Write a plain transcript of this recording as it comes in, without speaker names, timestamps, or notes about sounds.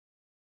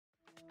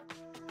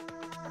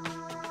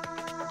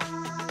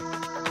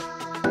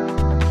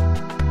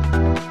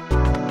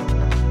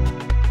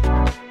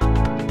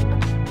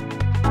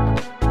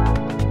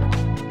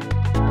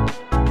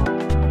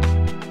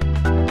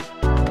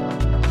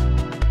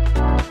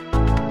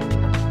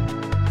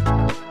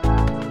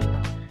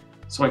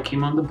So I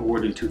came on the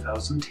board in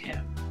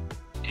 2010,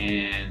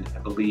 and I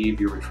believe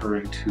you're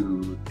referring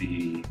to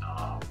the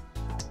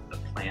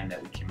plan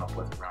that we came up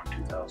with around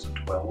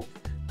 2012.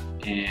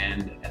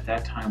 And at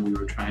that time, we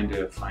were trying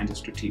to find a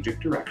strategic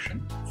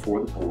direction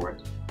for the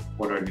board,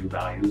 what our new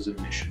values and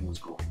mission was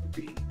going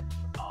to be,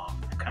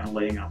 and kind of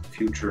laying out the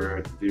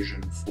future, the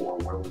vision for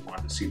where we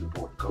wanted to see the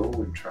board go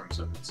in terms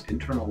of its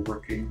internal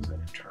workings and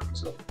in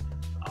terms of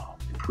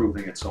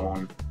improving its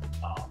own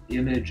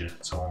image and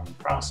its own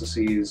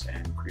processes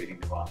and creating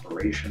new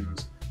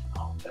operations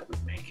that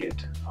would make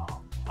it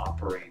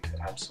operate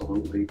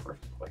absolutely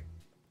perfectly.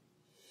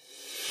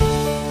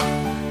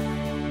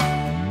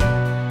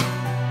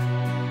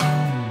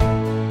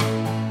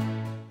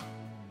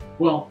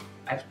 Well,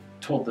 I've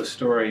told this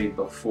story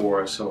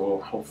before, so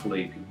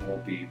hopefully people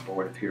won't be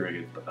bored of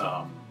hearing it,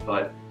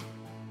 but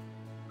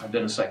I've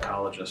been a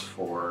psychologist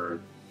for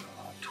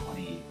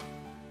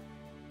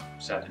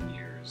 27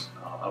 years,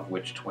 of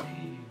which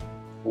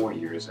 24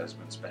 years has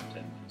been spent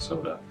in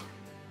Minnesota.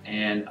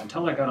 And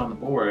until I got on the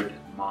board,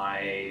 my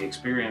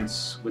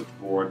experience with the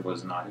board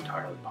was not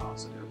entirely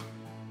positive.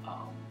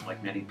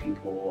 Like many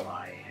people,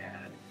 I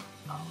had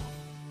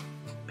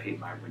paid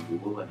my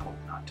renewal and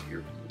hoped not to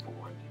hear from the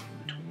board in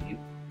between.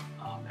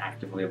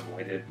 Actively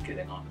avoided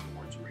getting on the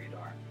board's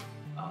radar.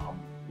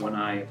 When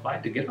I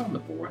applied to get on the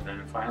board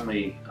and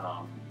finally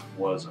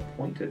was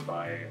appointed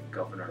by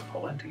Governor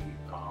Pawlenty,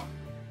 I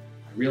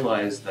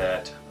realized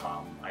that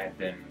I had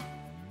been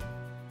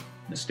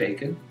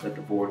mistaken, that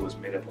the board was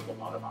made up of a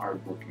lot of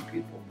hardworking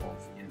people,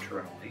 both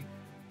internally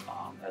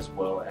as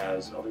well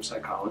as other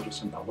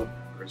psychologists and public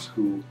members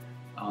who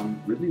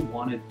really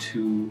wanted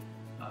to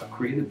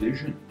create a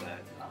vision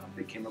that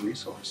became a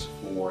resource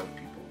for the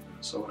people of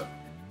Minnesota.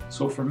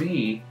 So for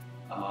me,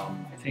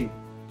 I think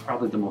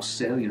probably the most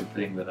salient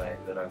thing that I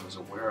was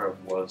aware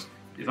of was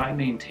if I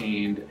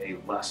maintained a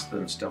less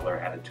than stellar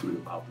attitude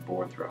about the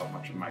board throughout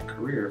much of my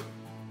career,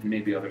 and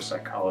maybe other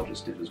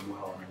psychologists did as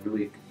well, and I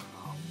really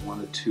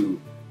wanted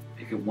to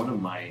make it one of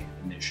my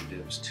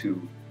initiatives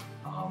to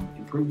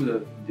improve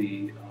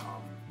the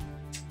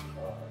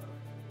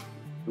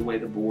way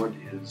the board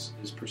is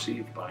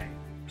perceived by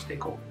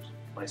stakeholders,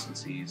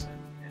 licensees,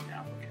 and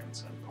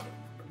applicants, and public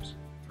members,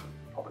 or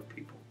public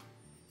people.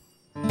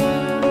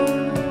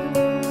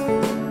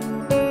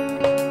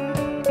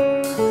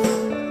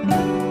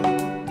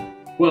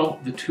 Well,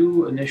 the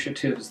two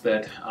initiatives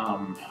that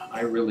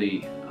I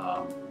really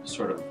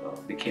sort of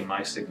became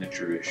my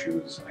signature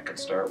issues, I could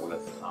start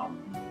with.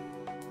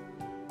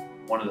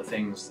 One of the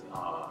things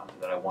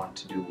that I wanted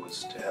to do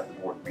was to have the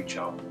board reach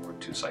out more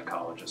to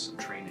psychologists in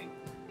training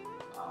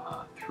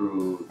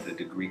through the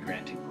degree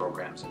granting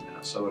programs in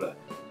Minnesota.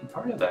 And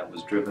part of that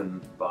was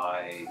driven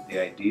by the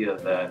idea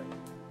that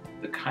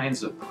the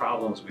kinds of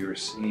problems we were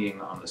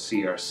seeing on the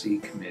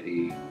CRC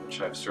committee,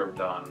 which I've served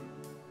on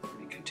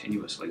pretty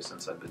continuously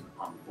since I've been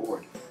on the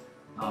board,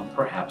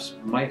 perhaps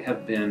might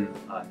have been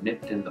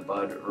nipped in the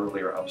bud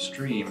earlier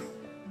upstream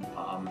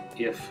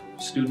if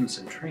students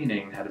in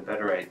training had a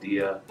better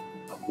idea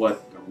of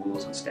what the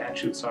rules and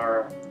statutes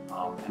are,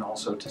 and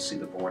also to see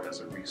the board as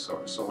a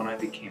resource. So when I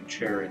became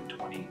chair in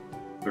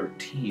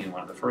 2013,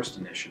 one of the first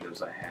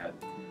initiatives I had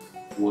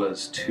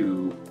was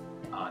to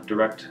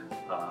direct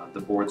the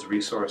board's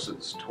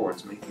resources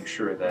towards making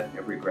sure that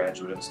every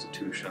graduate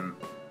institution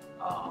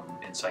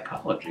in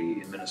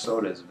psychology in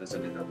Minnesota is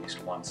visited at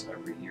least once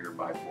every year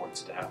by board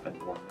staff and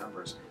board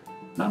members,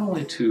 not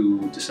only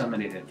to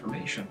disseminate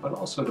information, but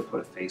also to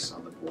put a face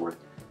on the board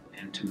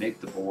and to make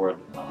the board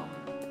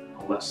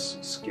a less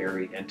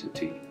scary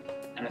entity.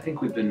 And I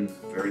think we've been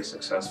very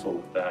successful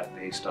with that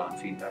based on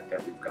feedback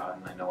that we've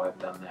gotten. I know I've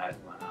done that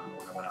when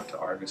I went out to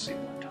Argosy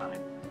one time.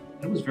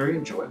 And it was very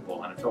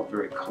enjoyable and it felt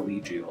very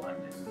collegial. And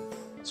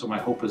so my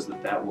hope is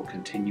that that will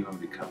continue and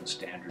become a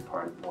standard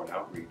part of board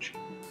outreach.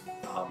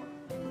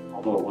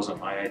 Although it wasn't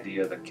my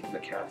idea, the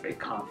CAFE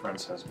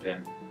conference has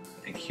been, I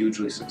think,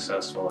 hugely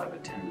successful. I've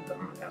attended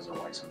them as a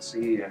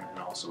licensee and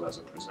also as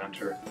a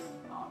presenter,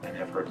 and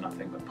have heard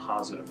nothing but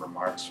positive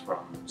remarks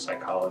from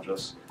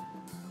psychologists.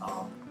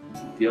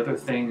 The other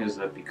thing is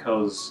that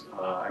because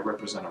I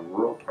represent a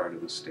rural part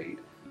of the state,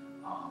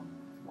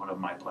 one of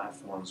my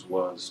platforms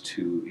was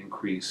to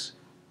increase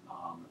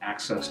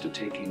access to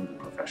taking the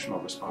professional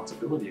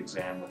responsibility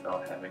exam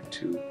without having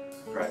to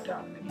drive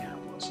down to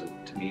Minneapolis. It,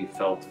 to me,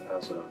 felt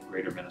as a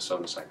greater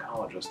Minnesota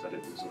psychologist that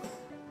it was a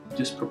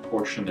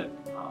disproportionate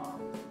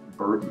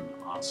burden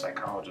on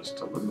psychologists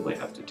to literally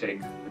have to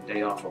take a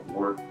day off of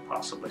work,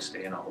 possibly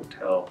stay in a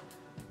hotel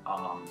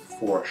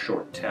for a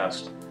short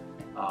test,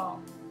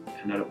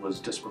 and that it was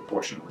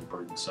disproportionately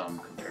burdensome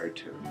compared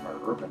to our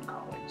urban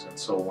colleagues. And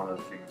so one of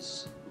the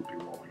things we'll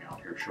be rolling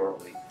out here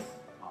shortly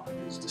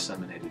is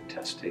disseminated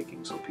test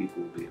taking, so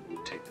people will be able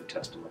to take the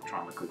test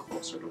electronically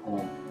closer to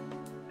home.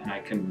 And I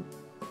can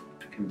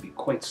be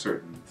quite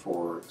certain,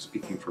 for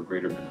speaking for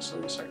greater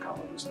Minnesota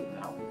psychologists,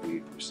 that will be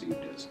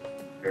perceived as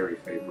very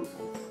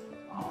favorable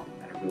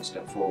and a real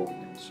step forward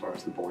as far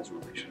as the board's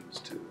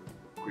relations to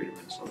greater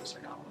Minnesota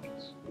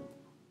psychologists.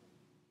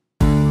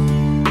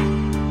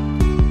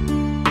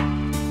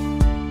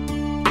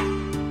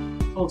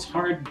 Well, it's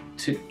hard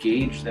to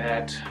gauge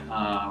that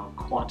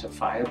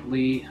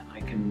quantifiably.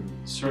 I can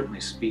certainly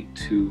speak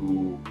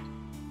to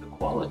the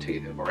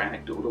qualitative or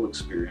anecdotal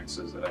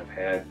experiences that I've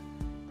had,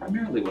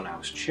 primarily when I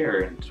was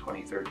chair in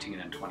 2013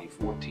 and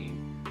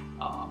 2014.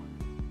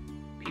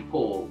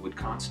 People would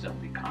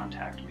constantly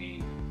contact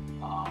me,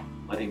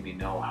 letting me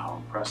know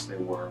how impressed they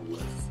were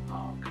with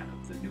kind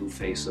of the new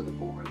face of the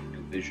board, the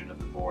new vision of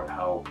the board,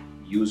 how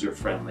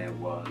user-friendly it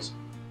was.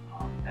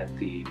 At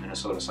the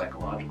Minnesota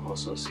Psychological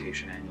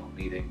Association annual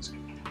meetings,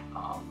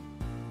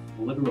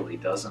 literally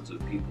dozens of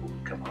people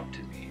would come up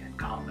to me and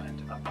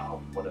comment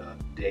about what a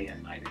day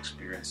and night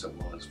experience it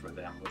was for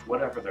them with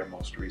whatever their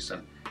most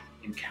recent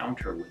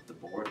encounter with the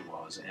board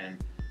was.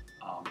 And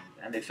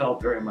they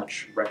felt very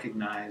much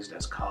recognized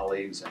as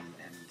colleagues and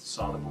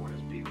saw the board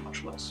as being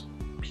much less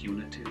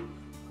punitive.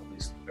 At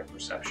least their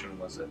perception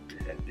was that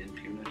it had been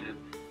punitive,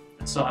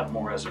 and saw it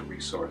more as a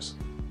resource.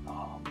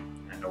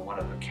 One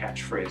of the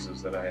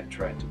catchphrases that I had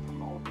tried to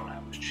promote when I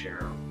was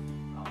chair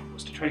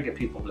was to try to get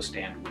people to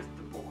stand with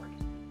the board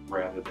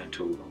rather than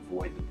to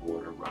avoid the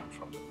board or run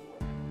from the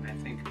board. And I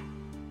think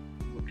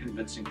we're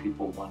convincing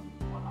people one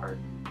heart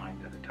and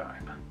mind at a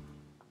time.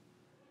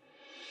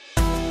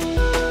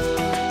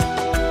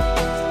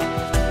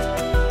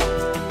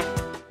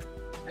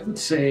 I would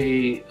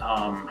say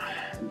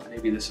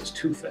maybe this is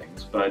two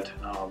things, but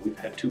we've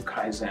had two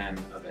Kaizen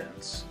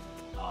events.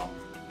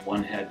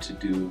 One had to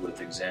do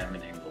with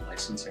examining the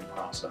licensing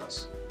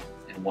process,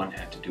 and one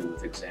had to do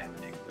with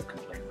examining the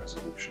complaint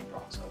resolution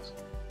process.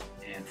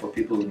 And for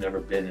people who've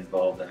never been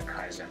involved in a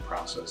Kaizen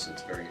process,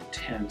 it's very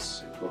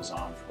intense. It goes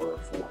on for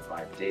 4 or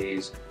 5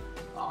 days,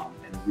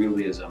 and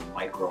really is a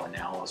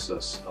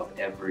micro-analysis of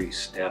every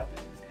step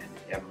and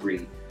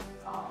every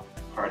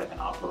part of an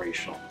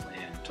operational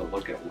plan to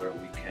look at where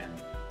we can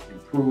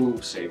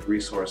improve, save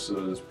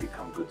resources,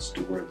 become good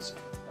stewards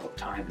of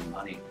time and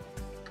money.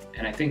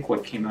 And I think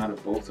what came out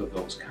of both of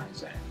those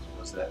Kaizens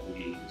was that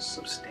we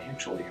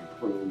substantially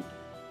improved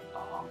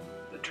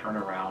the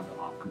turnaround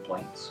on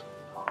complaints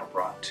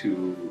brought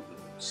to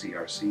the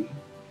CRC,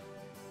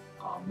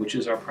 which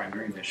is our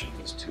primary mission,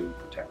 is to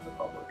protect the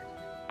public.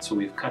 So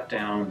we've cut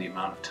down the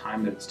amount of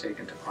time that it's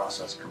taken to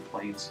process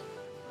complaints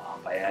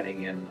by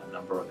adding in a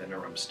number of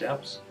interim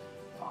steps,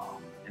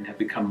 and have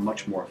become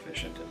much more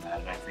efficient in that.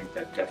 And I think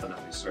that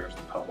definitely serves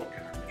the public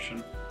and our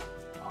mission.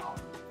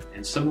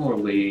 And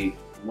similarly,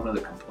 one of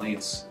the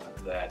complaints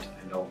that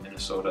I know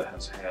Minnesota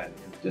has had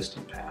in the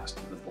distant past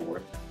in the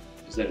board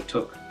is that it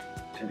took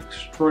an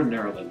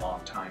extraordinarily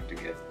long time to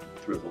get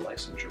through the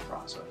licensure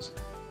process.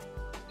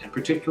 And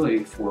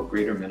particularly for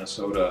greater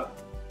Minnesota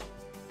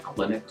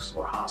clinics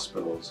or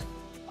hospitals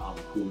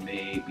who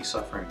may be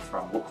suffering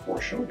from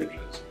workforce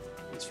shortages,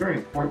 it's very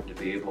important to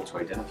be able to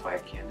identify a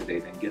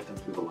candidate and get them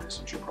through the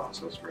licensure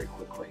process very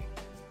quickly.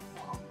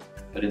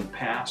 But in the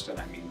past, and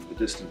I mean the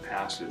distant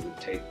past, it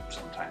would take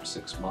sometimes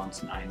 6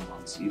 months, 9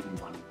 months, even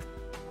when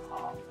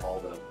all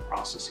the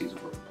processes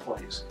were in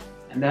place.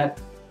 And that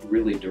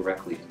really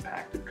directly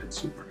impacted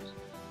consumers.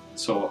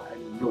 So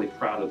I'm really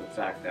proud of the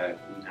fact that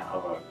we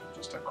now have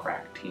just a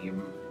crack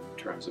team in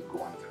terms of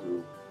going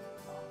through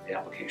the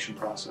application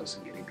process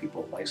and getting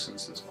people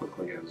licensed as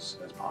quickly as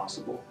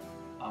possible,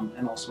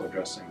 and also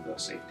addressing the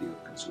safety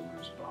of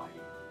consumers by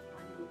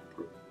really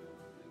improving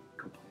the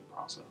complaint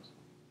process.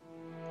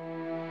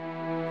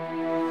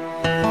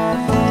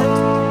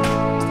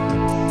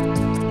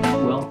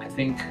 Well, I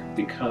think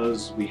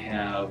because we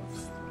have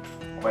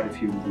quite a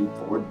few new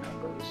board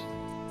members,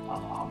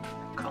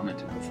 I've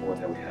commented before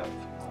that we have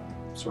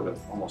sort of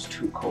almost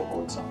 2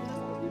 cohorts on the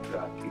board. We've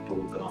got people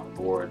who've been on the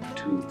board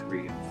 2,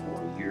 3, and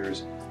 4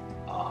 years,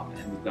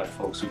 and we've got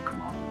folks who've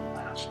come on in the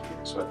last year.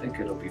 So I think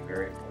it'll be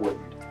very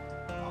important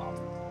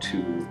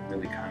to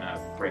really kind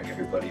of bring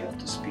everybody up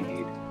to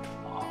speed,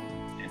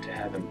 and to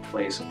have in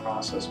place a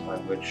process by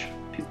which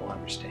people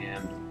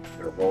understand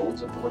their role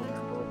as a board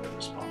member, their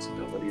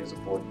responsibility as a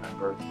board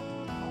member,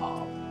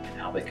 and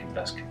how they can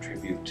best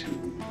contribute to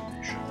the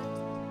mission.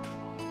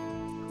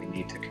 We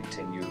need to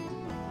continue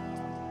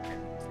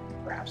and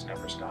perhaps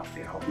never stop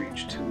the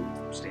outreach to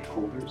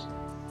stakeholders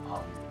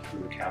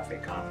through the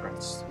CAFE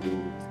conference,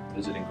 through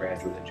visiting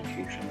graduate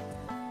education,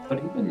 but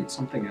even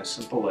something as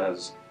simple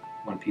as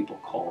when people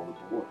call the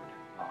board.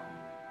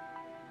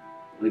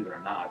 Believe it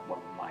or not, one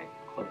of my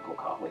clinical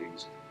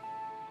colleagues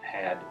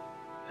had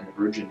an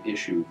urgent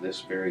issue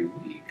this very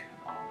week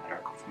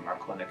from our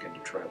clinic in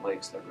Detroit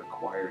Lakes that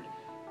required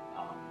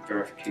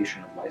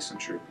verification of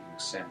licensure being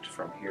sent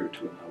from here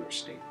to another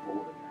state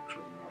board,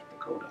 actually in North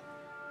Dakota.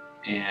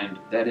 And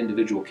that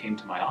individual came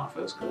to my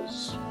office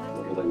because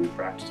literally we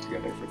practiced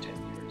together for 10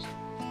 years.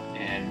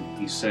 And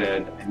he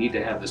said, I need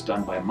to have this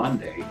done by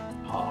Monday.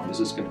 Is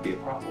this going to be a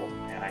problem?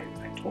 And I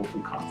told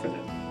him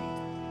confidently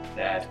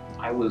that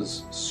I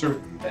was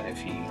certain that if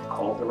he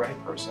called the right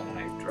person, and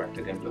I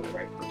directed him to the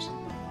right person,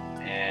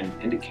 and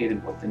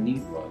indicated what the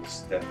need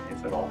was, that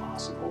if at all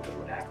possible, they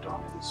would act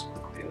on it as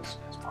quickly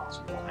as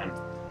possible. And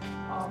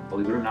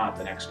believe it or not,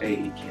 the next day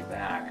he came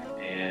back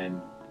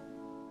and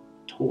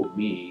told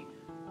me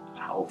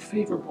how how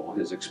favorable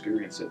his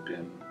experience had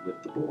been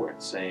with the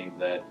board, saying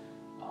that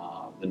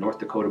the North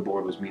Dakota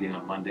board was meeting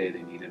on Monday,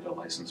 they needed a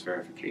license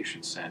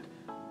verification sent,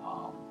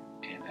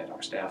 and that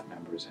our staff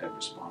members had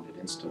responded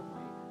instantly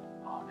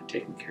and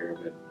taken care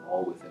of it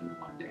all within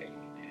one day.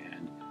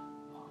 And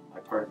my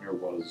partner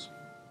was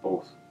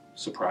both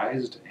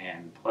surprised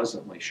and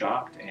pleasantly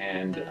shocked,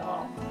 and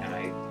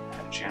I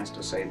had a chance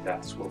to say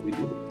that's what we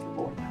do with the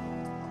board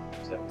now,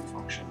 is that we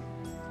function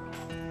with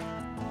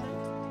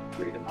a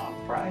great amount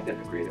of pride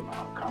and a great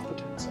amount of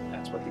competence, and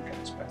that's what you can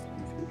expect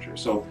in the future.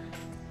 So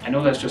I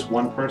know that's just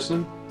one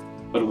person,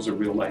 but it was a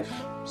real life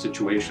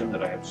situation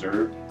that I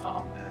observed,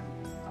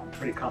 and I'm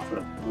pretty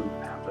confident it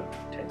wouldn't happen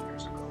 10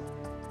 years ago.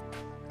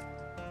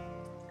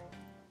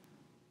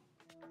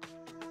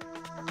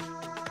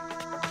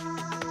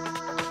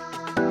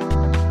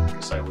 I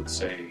guess I would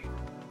say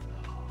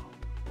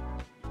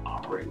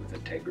operate with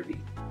integrity,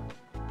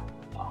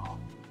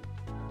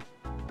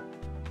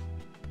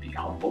 be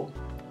humble,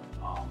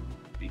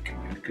 be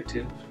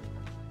communicative.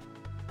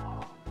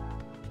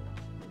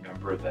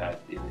 Remember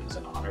that it is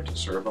an honor to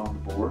serve on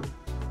the board.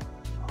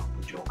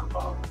 We joke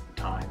about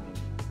time and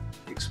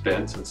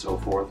expense and so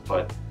forth,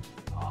 but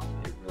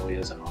it really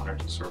is an honor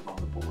to serve on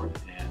the board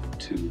and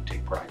to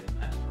take pride in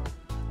that,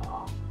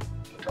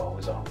 but to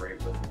always operate